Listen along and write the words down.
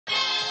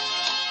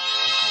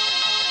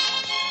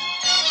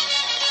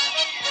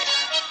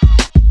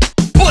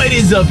What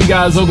is up, you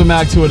guys? Welcome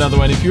back to another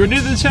one. If you're new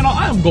to the channel,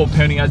 I'm Gold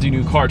Pony. I do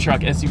new car, truck,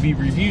 SUV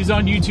reviews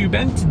on YouTube,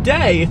 and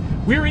today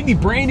we're in the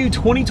brand new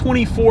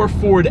 2024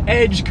 Ford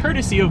Edge,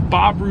 courtesy of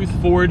Bob Ruth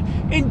Ford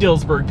in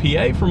Dillsburg,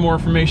 PA. For more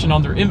information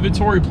on their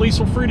inventory, please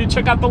feel free to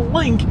check out the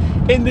link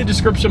in the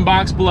description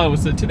box below.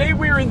 So today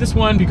we're in this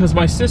one because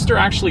my sister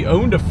actually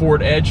owned a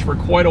Ford Edge for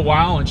quite a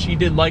while, and she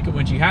did like it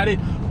when she had it.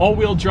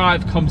 All-wheel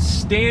drive comes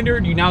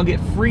standard. You now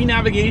get free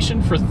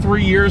navigation for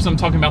 3 years. I'm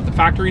talking about the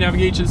factory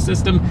navigation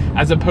system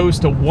as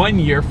opposed to 1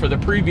 year for the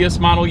previous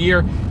model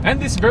year, and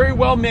this very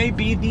well may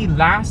be the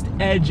last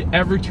Edge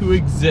ever to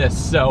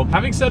exist. So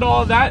having said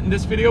all of that, in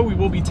this video we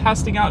will be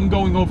testing out and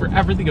going over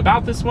everything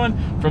about this one,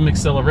 from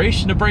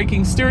acceleration to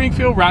braking, steering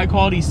feel, ride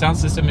quality, sound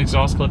system,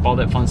 exhaust clip, all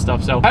that fun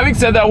stuff. So having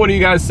said that, what do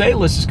you guys say?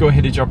 Let's just go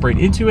ahead and jump right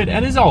into it,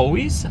 and as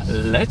always,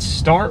 let's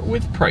start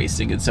with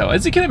pricing. And so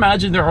as you can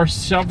imagine, there are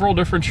several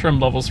different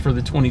trim levels for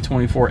the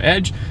 2024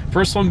 Edge.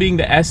 First one being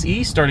the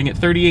SE, starting at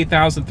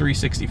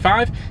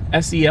 $38,365,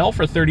 SEL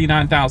for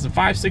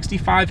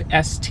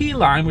 $39,565, ST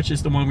line, which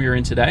is the one we are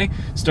in today,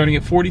 starting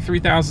at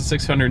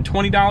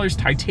 $43,620,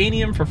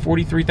 Titanium for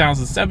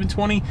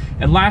 $43,720,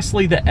 and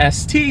lastly the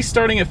ST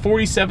starting at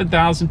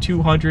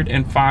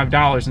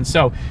 $47,205. And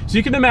so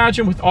you can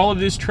imagine, with all of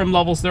these trim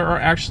levels, there are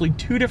actually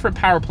two different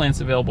power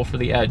plants available for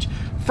the Edge.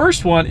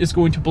 First one is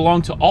going to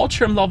belong to all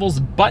trim levels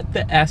but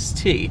the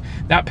ST.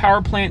 That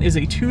power plant is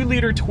a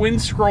 2-liter twin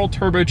scroll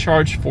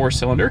turbocharged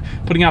 4-cylinder,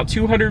 putting out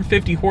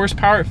 250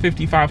 horsepower at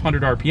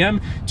 5,500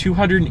 RPM,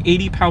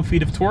 280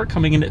 pound-feet of torque,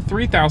 coming in at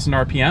 3,000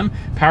 RPM,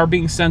 power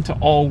being sent to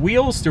all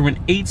wheels through an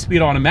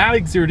 8-speed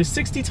automatic. 0 to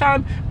 60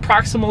 time,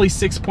 approximately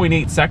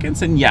 6.8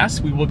 seconds. And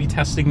yes, we will be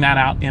testing that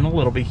out in a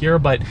little bit here,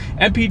 but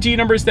MPG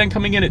numbers then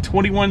coming in at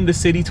 21 in the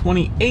city,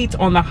 28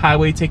 on the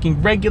highway,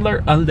 taking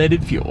regular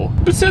unleaded fuel.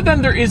 But so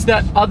then there is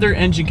that other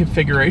engine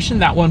configuration,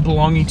 that one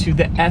belonging to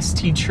the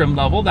ST trim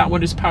level. That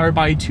one is powered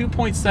by a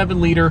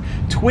 2.7-liter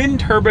twin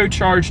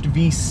turbocharged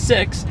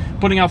V6,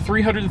 putting out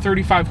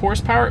 335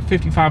 horsepower at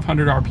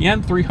 5,500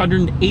 RPM,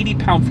 380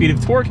 pound-feet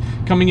of torque,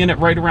 coming in at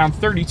right around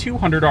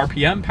 3,200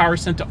 RPM, power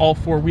sent to all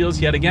 4 wheels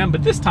yet again,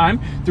 but this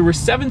time through a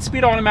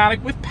 7-speed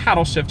automatic with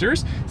paddle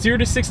shifters. 0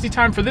 to 60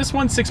 time for this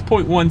one,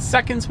 6.1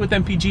 seconds, with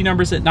MPG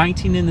numbers at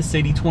 19 in the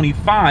city,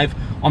 25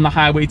 on the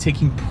highway,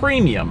 taking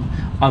premium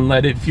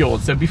unleaded fuel.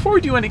 So before we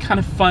do any kind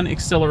of fun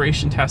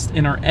acceleration test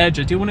in our Edge,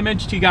 I do want to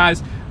mention to you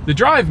guys the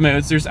drive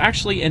modes. There's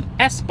actually an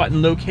S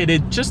button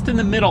located just in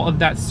the middle of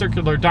that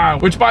circular dial,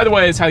 which by the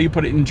way is how you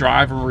put it in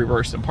drive and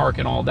reverse and park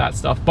and all that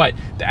stuff. But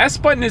the S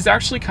button is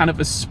actually kind of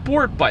a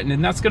sport button,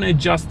 and that's going to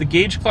adjust the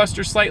gauge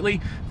cluster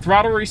slightly,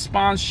 throttle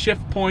response,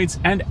 shift points,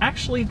 and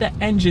actually the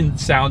engine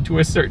sound to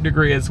a certain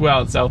degree as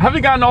well. So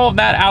having gotten all of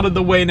that out of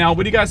the way now,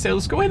 what do you guys say?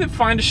 Let's go ahead and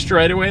find a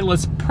straightaway.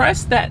 Let's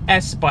press that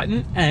S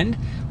button and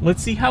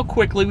let's see how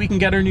quickly we can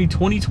get our new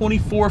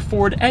 2024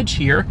 Ford Edge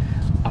here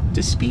up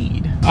to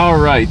speed. All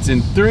right,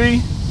 in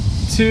 3,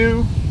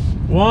 2,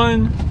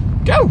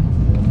 1, go.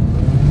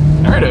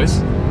 There it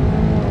is.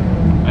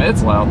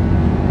 It's loud.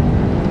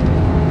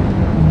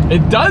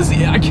 It does,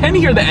 I can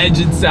hear the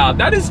engine sound.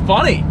 That is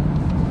funny.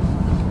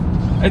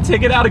 I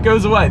take it out, it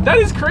goes away. That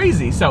is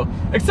crazy. So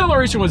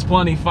acceleration was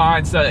plenty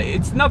fine. So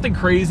it's nothing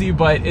crazy,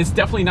 but it's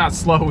definitely not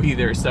slow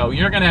either. So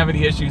you're not gonna have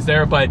any issues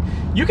there, but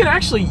you can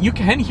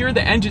hear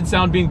the engine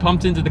sound being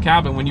pumped into the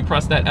cabin when you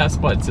press that S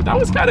button. So that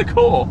was kind of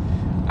cool.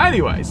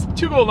 Anyways,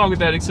 to go along with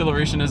that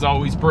acceleration, as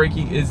always,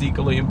 braking is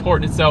equally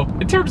important. So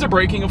in terms of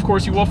braking, of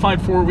course, you will find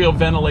 4-wheel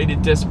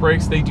ventilated disc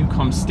brakes. They do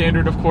come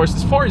standard, of course.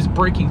 As far as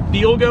braking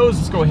feel goes,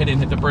 let's go ahead and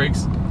hit the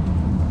brakes.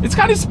 It's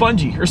kind of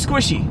spongy or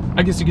squishy,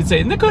 I guess you could say.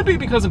 And that could be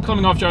because I'm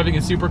coming off driving a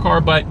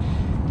supercar, but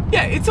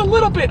yeah, it's a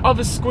little bit of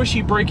a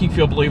squishy braking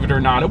feel, believe it or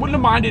not. I wouldn't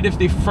have minded if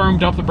they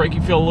firmed up the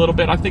braking feel a little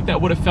bit. I think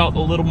that would have felt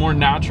a little more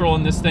natural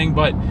in this thing,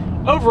 but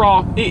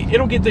overall,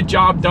 it'll get the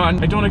job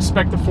done. I don't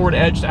expect the Ford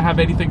Edge to have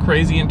anything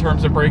crazy in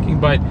terms of braking,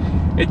 but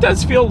it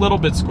does feel a little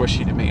bit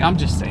squishy to me. I'm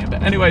just saying.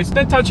 But anyways,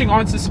 then touching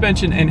on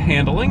suspension and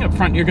handling. Up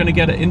front, you're going to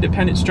get an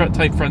independent strut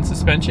type front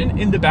suspension.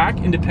 In the back,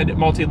 independent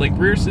multi-link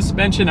rear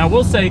suspension. I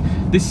will say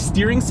the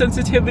steering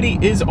sensitivity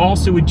is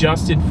also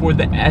adjusted for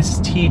the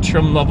ST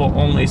trim level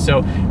only.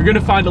 So you're going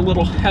to find a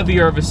little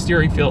heavier of a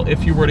steering feel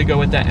if you were to go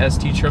with that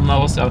ST trim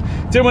level. So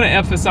did want to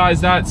emphasize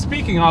that.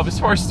 Speaking of, as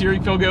far as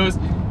steering feel goes,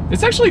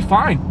 it's actually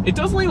fine. It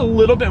does lean a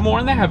little bit more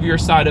on the heavier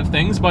side of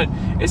things, but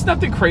it's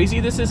nothing crazy.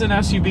 This is an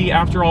SUV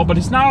after all, but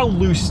it's not a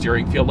loose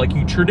steering feel like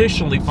you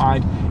traditionally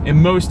find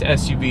in most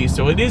SUVs.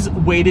 So it is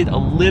weighted a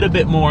little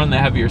bit more on the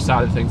heavier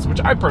side of things,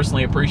 which I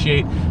personally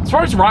appreciate. As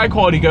far as ride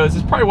quality goes,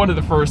 it's probably one of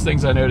the first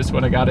things I noticed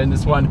when I got in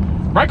this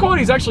one. Ride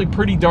quality is actually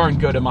pretty darn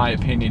good in my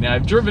opinion.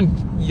 I've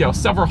driven, you know,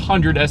 several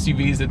hundred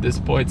SUVs at this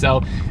point.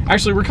 So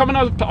actually we're coming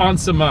up on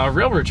some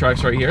railroad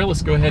tracks right here.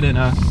 Let's go ahead and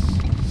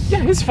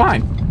yeah, it's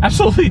fine.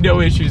 Absolutely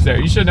no issues there.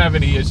 You shouldn't have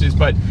any issues.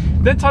 But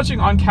then touching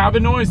on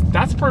cabin noise,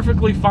 that's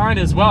perfectly fine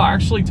as well.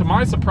 Actually, to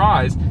my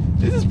surprise,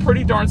 this is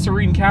pretty darn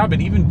serene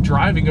cabin, even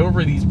driving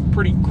over these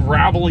pretty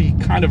gravelly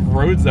kind of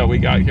roads that we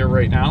got here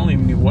right now. I don't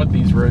even know what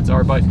these roads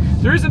are, but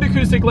there is an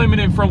acoustic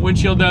limited front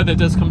windshield though that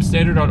does come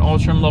standard on all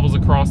trim levels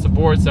across the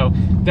board, so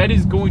that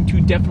is going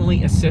to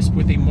definitely assist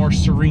with a more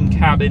serene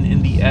cabin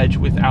in the Edge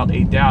without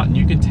a doubt. And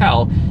you can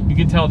tell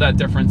that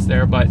difference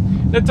there. But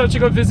the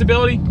touching of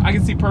visibility, I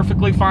can see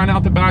perfectly fine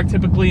out the back.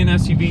 Typically in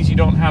SUVs, you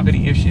don't have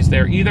any issues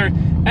there either.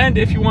 And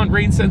if you want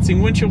rain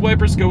sensing windshield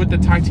wipers, go with the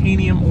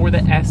titanium or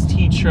the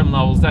ST trim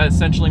levels. That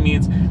essentially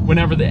means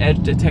whenever the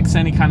Edge detects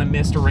any kind of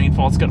mist or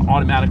rainfall, it's going to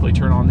automatically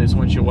turn on those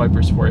windshield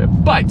wipers for you.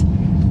 But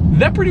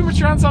that pretty much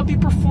rounds out the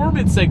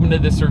performance segment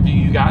of this review,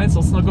 you guys.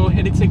 Let's now go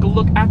ahead and take a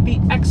look at the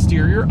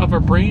exterior of our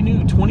brand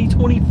new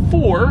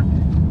 2024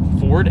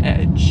 Ford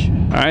Edge.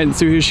 All right, and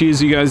so here she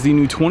is, you guys, the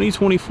new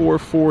 2024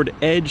 Ford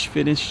Edge,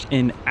 finished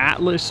in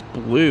Atlas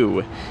Blue,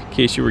 in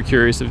case you were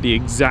curious of the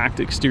exact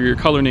exterior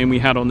color name we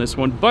had on this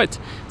one. But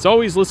as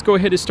always, let's go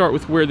ahead and start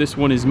with where this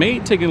one is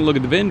made. Taking a look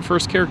at the VIN,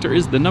 first character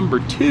is the number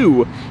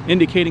 2,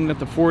 indicating that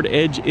the Ford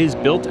Edge is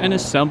built and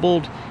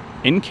assembled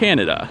in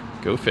Canada.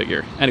 Go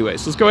figure.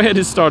 Anyways, let's go ahead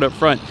and start up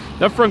front.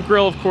 That front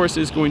grille, of course,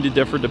 is going to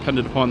differ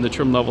depending upon the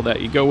trim level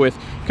that you go with.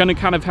 Kind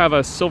of have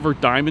a silver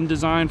diamond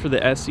design for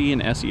the SE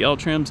and SEL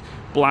trims,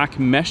 black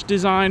mesh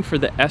design for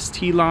the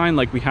ST line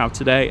like we have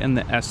today, and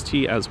the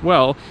ST as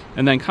well,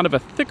 and then kind of a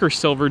thicker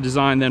silver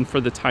design then for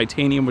the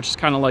titanium, which is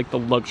kind of like the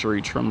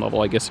luxury trim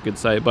level, I guess you could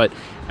say. But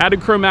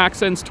added chrome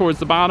accents towards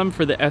the bottom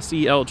for the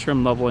SEL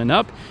trim level and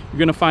up. You're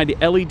going to find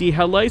the LED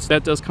headlights.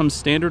 That does come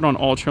standard on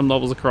all trim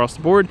levels across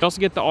the board. You also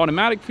get the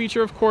automatic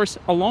feature, of course,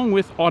 along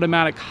with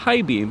automatic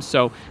high beams.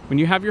 So when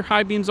you have your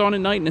high beams on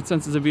at night and it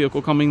senses a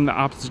vehicle coming in the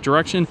opposite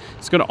direction,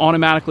 it's going to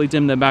automatically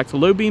dim them back to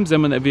low beams.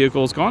 Then when that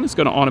vehicle is gone, it's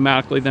going to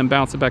automatically then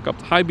bounce it back up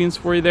to high beams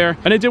for you there.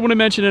 And I did want to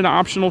mention an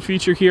optional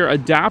feature here,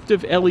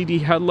 adaptive LED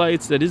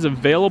headlights, that is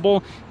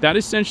available. That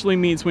essentially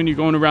means when you're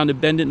going around a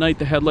bend at night,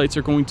 the headlights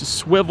are going to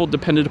swivel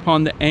dependent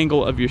upon the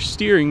angle of your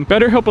steering.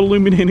 Better help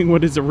illuminating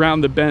what is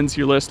around the bends.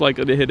 You're less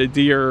likely to hit a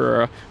deer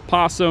or a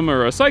possum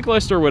or a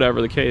cyclist or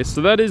whatever the case.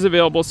 So that is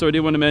available. So I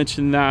did want to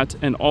mention that.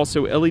 And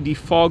also LED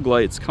fog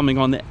lights coming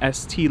on the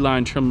ST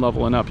line trim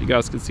level and up. You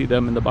guys can see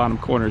them in the bottom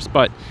corners.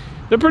 But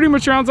that pretty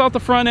much rounds out the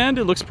front end.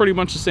 It looks pretty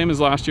much the same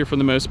as last year for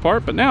the most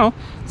part. But now,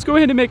 let's go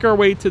ahead and make our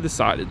way to the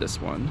side of this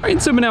one. All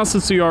right, so now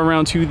since we are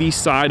around to the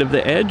side of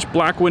the Edge,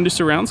 black window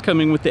surrounds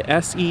coming with the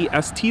SE,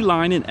 ST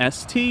line, and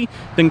ST.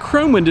 Then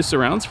chrome window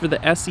surrounds for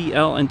the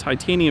SEL and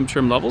titanium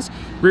trim levels.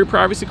 Rear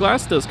privacy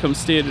glass does come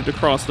standard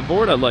across the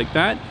board. I like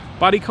that.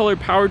 Body color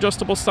power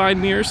adjustable side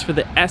mirrors for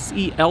the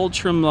SEL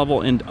trim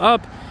level and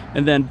up.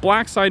 And then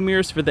black side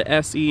mirrors for the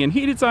SE and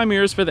heated side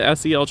mirrors for the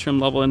SEL trim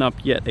level and up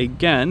yet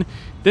again.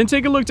 Then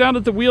take a look down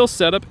at the wheel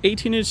setup.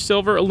 18-inch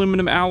silver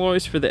aluminum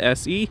alloys for the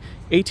SE,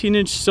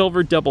 18-inch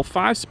silver double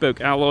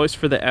 5-spoke alloys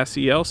for the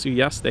SEL, so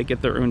yes, they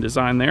get their own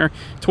design there.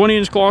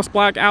 20-inch gloss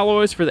black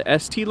alloys for the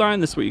ST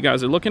line, this is what you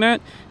guys are looking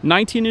at.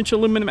 19-inch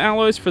aluminum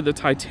alloys for the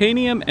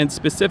titanium, and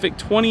specific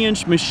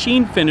 20-inch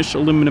machine finish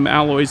aluminum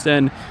alloys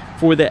then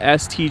for the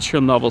ST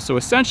trim level. So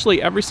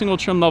essentially every single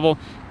trim level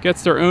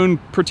gets their own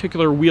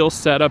particular wheel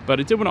setup. But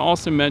I did want to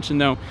also mention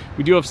though,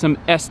 we do have some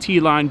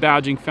ST line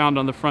badging found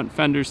on the front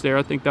fenders there.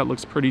 I think that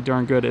looks pretty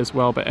darn good as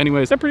well. But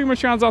anyways, that pretty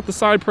much rounds out the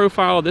side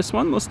profile of this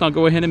one. Let's now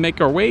go ahead and make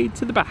our way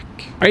to the back.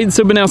 All right,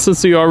 so now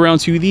since we are around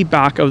to the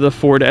back of the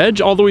Ford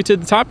Edge, all the way to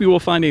the top, you will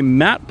find a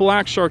matte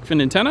black shark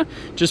fin antenna.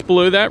 Just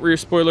below that, rear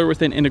spoiler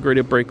with an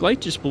integrated brake light.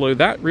 Just below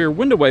that, rear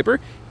window wiper.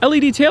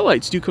 LED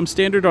taillights do come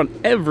standard on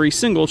every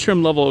single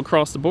trim level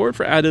across the board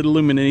for added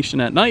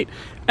illumination at night.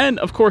 And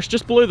of course,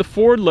 just below the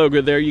Ford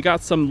logo there, you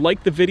got some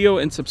like the video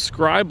and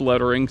subscribe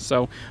lettering.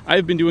 So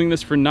I've been doing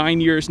this for 9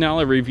 years now.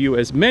 I review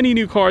as many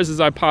new cars as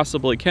I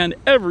possibly can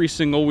every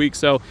single week.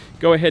 So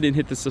go ahead and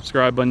hit the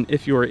subscribe button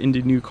if you are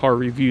into new car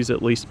reviews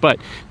at least. But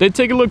then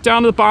take a look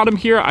down to the bottom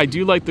here. I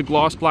do like the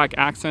gloss black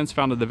accents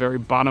found at the very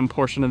bottom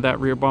portion of that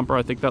rear bumper.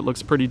 I think that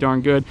looks pretty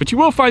darn good. But you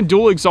will find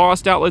dual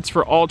exhaust outlets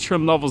for all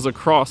trim levels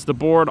across the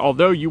board,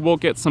 although you will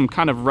get some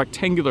kind of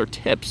rectangular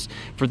tips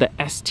for the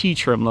ST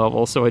trim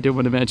level. So I did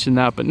want to mention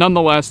that. But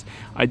nonetheless,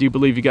 I do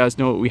believe you guys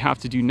know what we have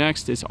to do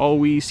next. Is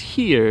always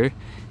here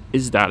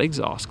is that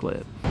exhaust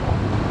clip.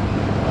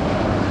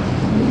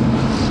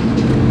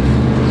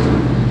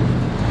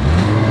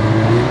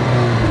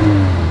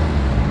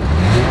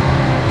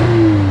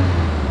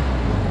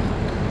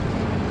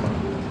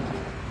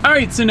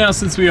 Alright, so now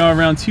since we are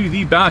around to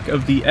the back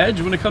of the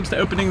Edge, when it comes to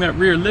opening that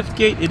rear lift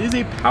gate, it is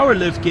a power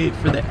lift gate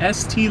for the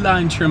ST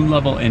line trim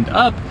level and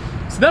up.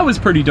 So that was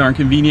pretty darn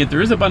convenient.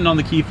 There is a button on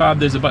the key fob,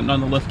 there's a button on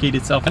the lift gate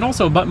itself, and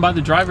also a button by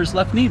the driver's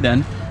left knee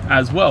then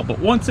as well. But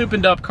once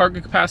opened up,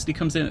 cargo capacity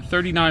comes in at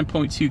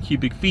 39.2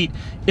 cubic feet.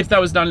 If that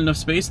was not enough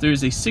space, there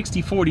is a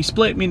 60-40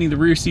 split, meaning the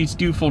rear seats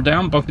do fold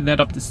down, bumping that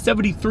up to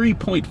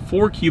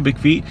 73.4 cubic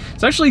feet.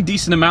 It's actually a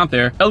decent amount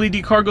there.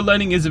 LED cargo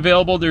lighting is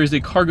available. There is a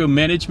cargo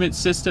management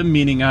system,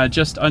 meaning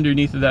just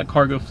underneath of that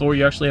cargo floor,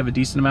 you actually have a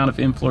decent amount of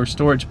in-floor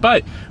storage.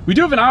 But we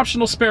do have an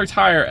optional spare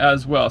tire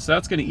as well, so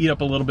that's going to eat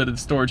up a little bit of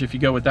the storage if you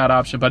go with that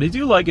option. But I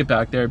do like it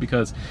back there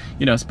because,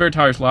 you know, spare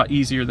tire is a lot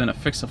easier than a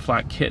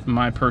fix-a-flat kit, in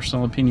my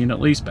personal opinion at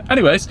least. But But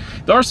anyways,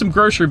 there are some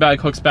grocery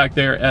bag hooks back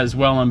there as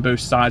well on both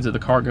sides of the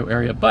cargo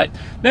area. But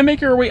then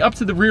making our way up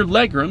to the rear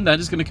legroom, that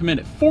is going to come in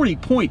at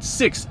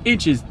 40.6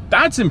 inches.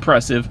 That's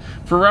impressive.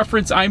 For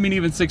reference, I'm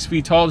even 6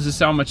 feet tall. This is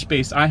how much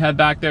space I have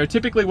back there.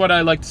 Typically what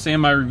I like to say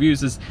in my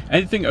reviews is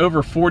anything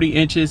over 40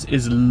 inches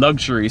is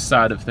luxury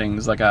side of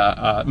things, like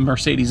a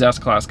Mercedes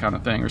S-Class kind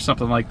of thing or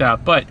something like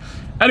that. But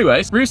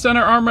anyways, rear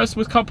center armrest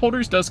with cup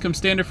holders does come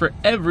standard for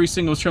every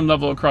single trim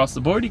level across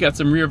the board. You got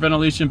some rear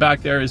ventilation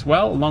back there as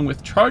well, along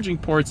with charging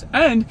ports,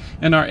 and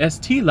in our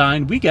ST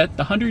line, we get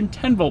the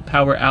 110 volt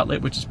power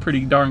outlet, which is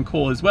pretty darn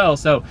cool as well.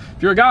 So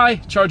if you're a guy,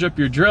 charge up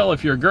your drill.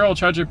 If you're a girl,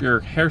 charge up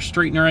your hair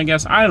straightener, I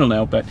guess. I don't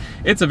know, but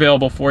it's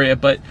available for you.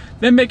 But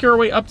then make your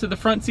way up to the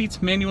front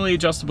seats, manually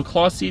adjustable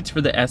cloth seats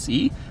for the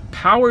SE,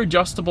 power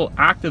adjustable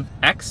active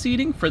X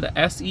seating for the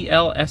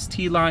SEL,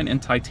 ST line,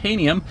 and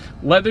titanium,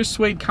 leather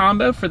suede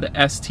combo for the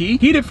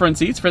ST, heated front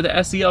seats for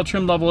the SEL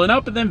trim level and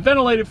up, and then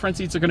ventilated front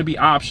seats are going to be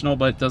optional,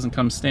 but it doesn't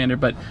come standard.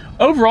 But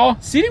overall,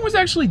 seating was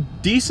actually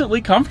decently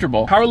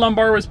comfortable. Power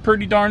lumbar was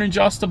pretty darn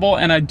adjustable,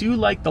 and I do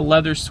like the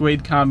leather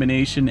suede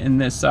combination in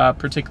this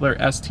particular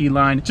ST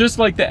line, just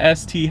like the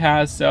ST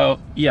has. So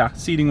yeah,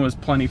 seating was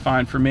plenty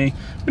fine for me.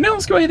 But now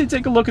let's go ahead and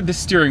take a look at the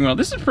steering wheel.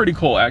 This is pretty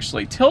cool,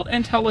 actually. Tilt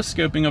and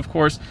telescoping, of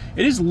course.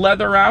 It is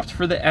leather wrapped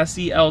for the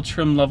SEL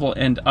trim level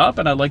and up,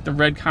 and I like the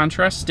red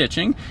contrast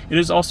stitching. It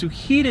is also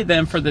heated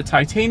then for the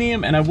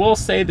titanium, and I will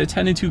say the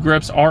 10 and 2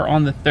 grips are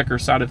on the thicker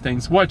side of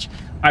things, which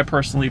I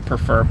personally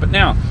prefer. But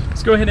now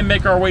let's go ahead and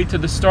make our way to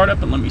the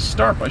startup, and let me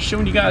start by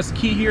showing you guys the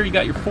key here. You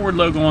got your Ford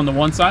logo on the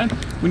one side.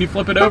 When you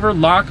flip it over,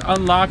 lock,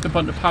 unlock, the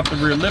button to pop the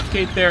rear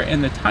liftgate there,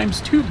 and the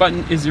 ×2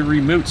 button is a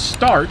remote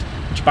start,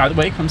 which by the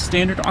way comes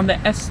standard on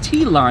the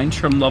ST line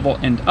trim level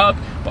and up,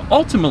 but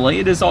ultimately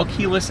it is all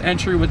keyless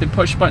entry with a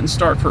push button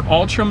start for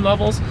all trim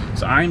levels.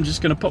 So I'm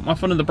just going to put my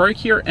foot on the brake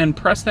here and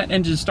press that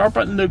engine start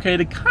button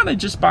located kind of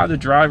just by the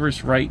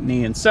driver's right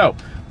knee. And so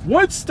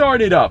once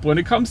started up, when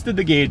it comes to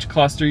the gauge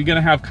cluster, you're going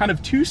to have kind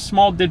of two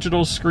small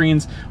digital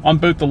screens on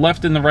both the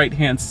left and the right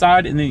hand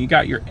side, and then you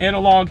got your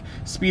analog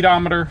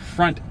speedometer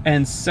front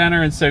and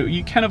center. And so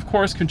you can of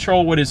course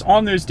control what is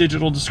on those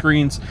digital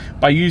screens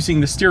by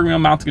using the steering wheel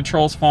mounted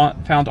controls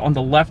found on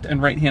the left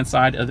and right hand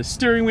side of the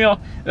steering wheel.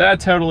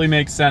 That totally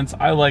makes sense.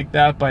 I like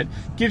that, but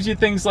gives you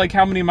things like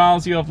how many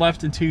miles you have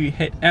left until you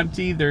hit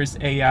empty. There's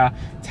a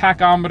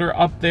tachometer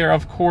up there,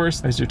 of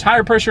course. There's your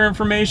tire pressure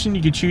information.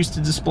 You could choose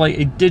to display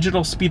a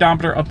digital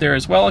speedometer up there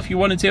as well if you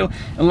wanted to.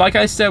 And like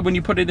I said, when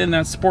you put it in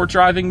that sport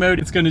driving mode,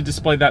 it's going to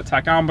display that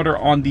tachometer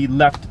on the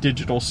left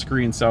digital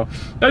screen. So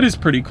that is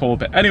pretty cool.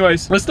 But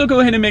anyways, let's still go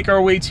ahead and make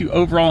our way to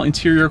overall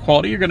interior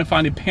quality. You're going to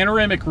find a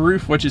panoramic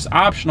roof, which is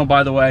optional,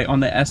 by the way, on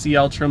the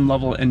SEL trim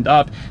level and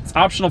up. It's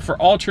optional for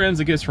all trims.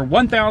 It goes for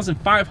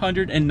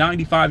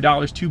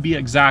 $1,595 to be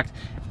exact,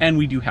 and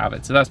we do have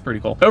it, so that's pretty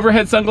cool.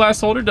 Overhead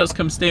sunglass holder does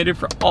come standard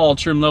for all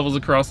trim levels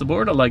across the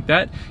board. I like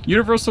that.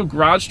 Universal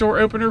garage door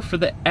opener for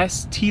the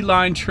ST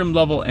line trim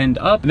level and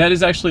up, and that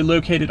is actually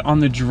located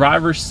on the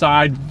driver's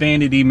side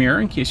vanity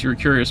mirror, in case you were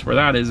curious where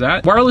that is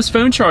at. Wireless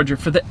phone charger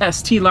for the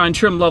ST line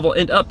trim level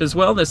and up as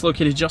well. That's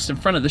located just in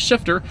front of the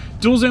shifter.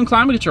 Dual zone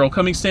climate control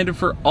coming standard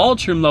for all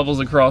trim levels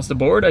across the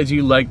board. I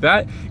do like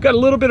that. Got a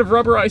little bit of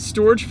rubberized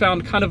storage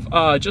found kind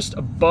of just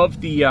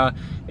above the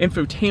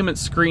infotainment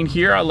screen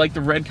here. I like the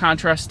red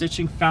contrast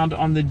stitching found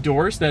on the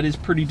doors. That is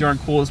pretty darn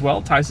cool as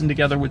well. Ties in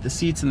together with the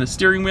seats and the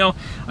steering wheel.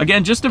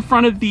 Again, just in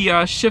front of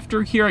the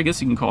shifter here, I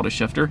guess you can call it a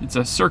shifter. It's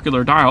a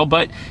circular dial,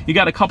 but you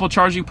got a couple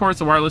charging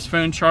ports, a wireless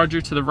phone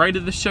charger. To the right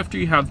of the shifter,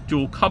 you have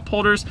dual cup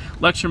holders,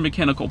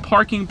 electromechanical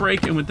parking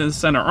brake, and within the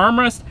center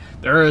armrest,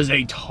 there is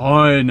a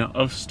ton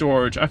of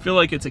storage. I feel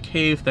like it's a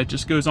cave that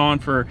just goes on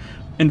for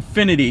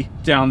infinity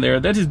down there.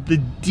 That is the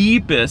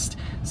deepest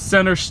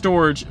center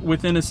storage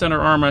within a center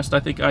armrest I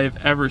think I have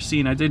ever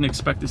seen. I didn't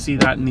expect to see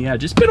that in the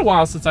edge. It's been a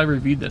while since I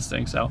reviewed this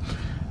thing, so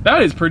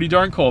that is pretty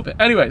darn cool.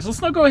 But anyways,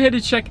 let's now go ahead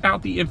and check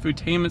out the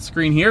infotainment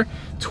screen here.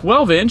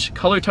 12-inch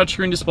color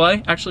touchscreen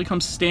display, actually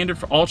comes standard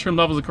for all trim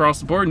levels across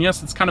the board. And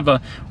yes, it's kind of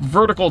a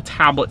vertical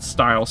tablet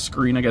style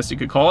screen, I guess you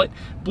could call it.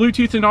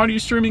 Bluetooth and audio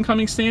streaming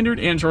coming standard.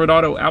 Android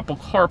Auto, Apple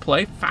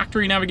CarPlay,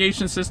 factory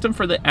navigation system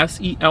for the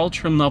SEL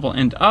trim level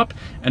and up.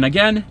 And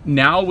again,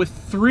 now with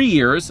 3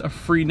 years of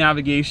free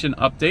navigation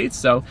updates.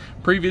 So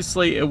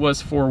previously it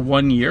was for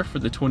 1 year for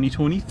the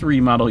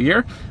 2023 model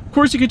year. Of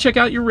course, you can check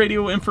out your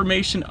radio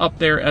information up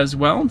there as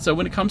well. So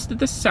when it comes to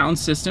the sound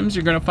systems,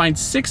 you're going to find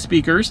 6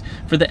 speakers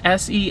for the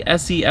SE,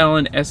 SEL,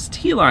 and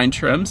ST line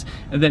trims,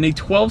 and then a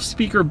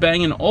 12-speaker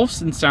Bang &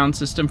 Olufsen sound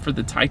system for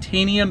the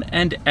titanium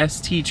and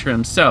ST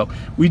trims. So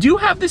we do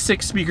have the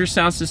 6-speaker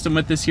sound system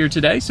with us here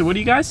today. So what do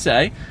you guys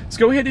say? Let's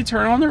go ahead and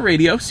turn on the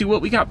radio, see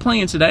what we got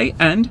playing today,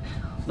 and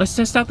let's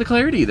test out the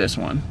clarity of this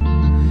one.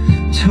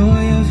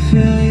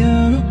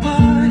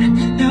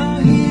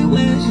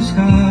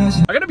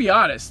 I gotta be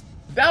honest,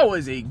 that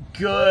was a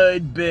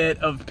good bit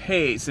of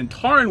pace, and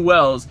Taryn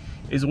Wells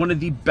is one of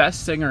the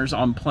best singers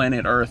on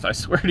planet Earth, I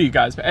swear to you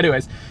guys. But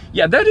anyways,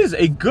 yeah, that is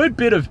a good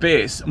bit of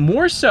bass,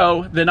 more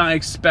so than I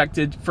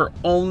expected for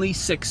only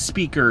 6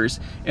 speakers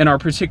in our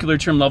particular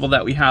trim level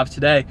that we have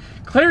today.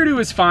 Clarity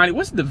was fine. It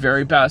wasn't the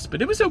very best,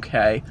 but it was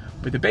okay.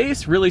 But the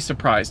bass really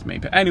surprised me.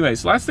 But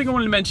anyways, last thing I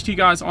wanted to mention to you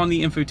guys on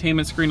the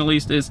infotainment screen at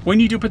least is when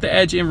you do put the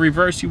Edge in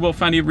reverse, you will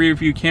find a rear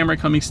view camera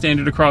coming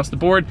standard across the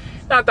board.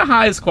 Not the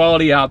highest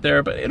quality out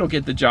there, but it'll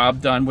get the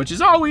job done, which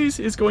is always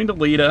is going to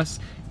lead us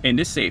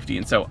into safety.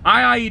 And so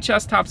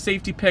IIHS top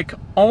safety pick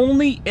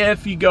only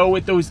if you go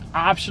with those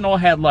optional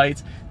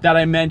headlights that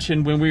I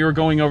mentioned when we were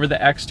going over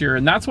the exterior.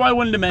 And that's why I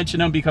wanted to mention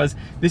them, because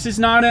this is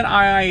not an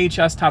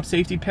IIHS top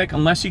safety pick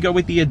unless you go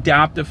with the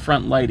adaptive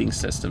front lighting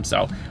system.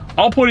 So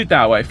I'll put it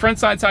that way. Front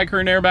side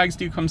curtain airbags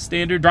do come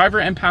standard. Driver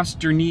and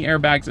passenger knee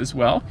airbags as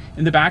well.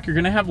 In the back, you're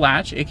going to have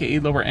latch, aka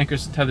lower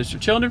anchors and tethers for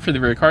children for the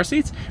rear car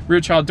seats,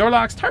 rear child door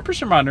locks, tire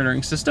pressure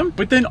monitoring system,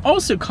 but then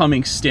also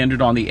coming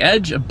standard on the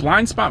Edge, a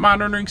blind spot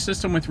monitoring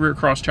system with rear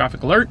cross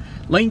traffic alert,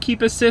 lane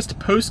keep assist,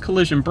 post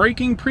collision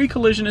braking,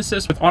 pre-collision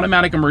assist with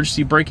automatic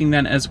emergency braking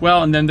then as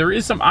well. And then there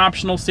is some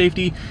optional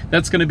safety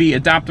that's going to be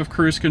adaptive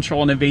cruise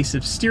control and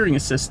evasive steering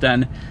assist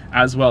then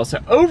as well. So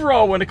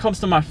overall, when it comes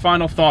to my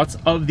final thoughts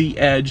of the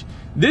Edge,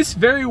 this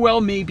very well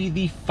may be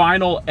the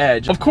final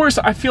Edge. Of course,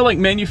 I feel like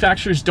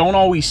manufacturers don't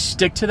always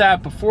stick to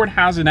that, but Ford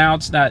has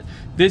announced that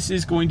this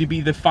is going to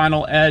be the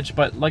final Edge,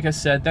 but like I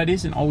said, that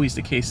isn't always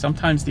the case.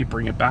 Sometimes they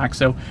bring it back,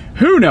 so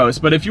who knows?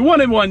 But if you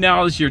wanted one,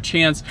 now is your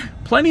chance.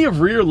 Plenty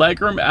of rear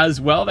legroom as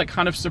well. That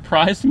kind of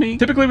surprised me.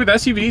 Typically with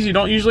SUVs, you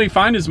don't usually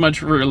find as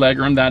much rear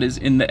legroom that is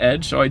in the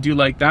Edge, so I do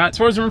like that. As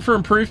far as room for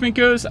improvement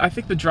goes, I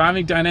think the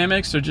driving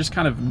dynamics are just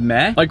kind of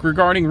meh. Like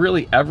regarding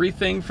really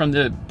everything from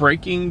the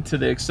braking to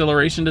the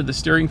acceleration to the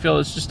steering feel,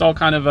 it's just all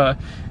kind of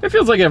it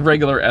feels like a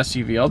regular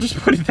SUV. I'll just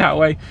put it that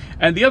way.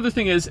 And the other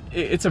thing is,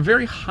 it's a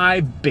very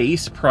high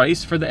base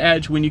price for the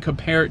Edge when you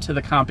compare it to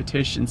the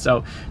competition.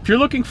 So if you're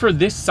looking for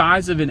this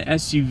size of an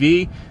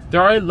SUV,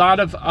 there are a lot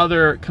of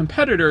other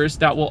competitors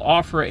that will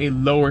offer a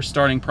lower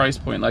starting price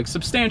point, like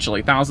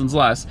substantially, thousands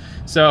less.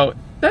 So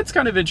that's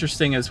kind of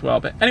interesting as well.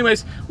 But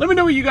anyways, let me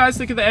know what you guys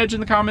think of the Edge in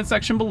the comment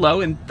section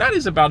below. And that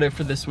is about it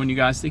for this one, you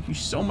guys. Thank you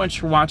so much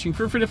for watching.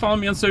 Feel free to follow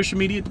me on social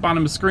media at the bottom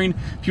of the screen.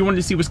 If you wanted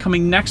to see what's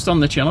coming next on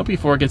the channel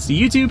before it gets to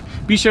YouTube,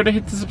 be sure to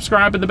hit the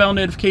subscribe and the bell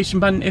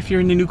notification button if you're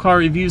into new car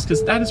reviews,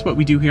 because that is what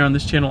we do here on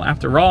this channel.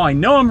 After all, I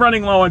know I'm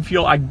running low on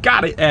fuel. I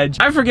got it, Edge.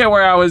 I forget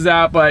where I was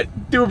at, but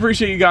do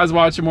appreciate you guys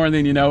watching more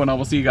than you know, and I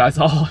will see you guys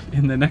all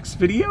in the next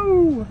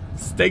video.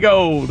 Stay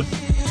gold.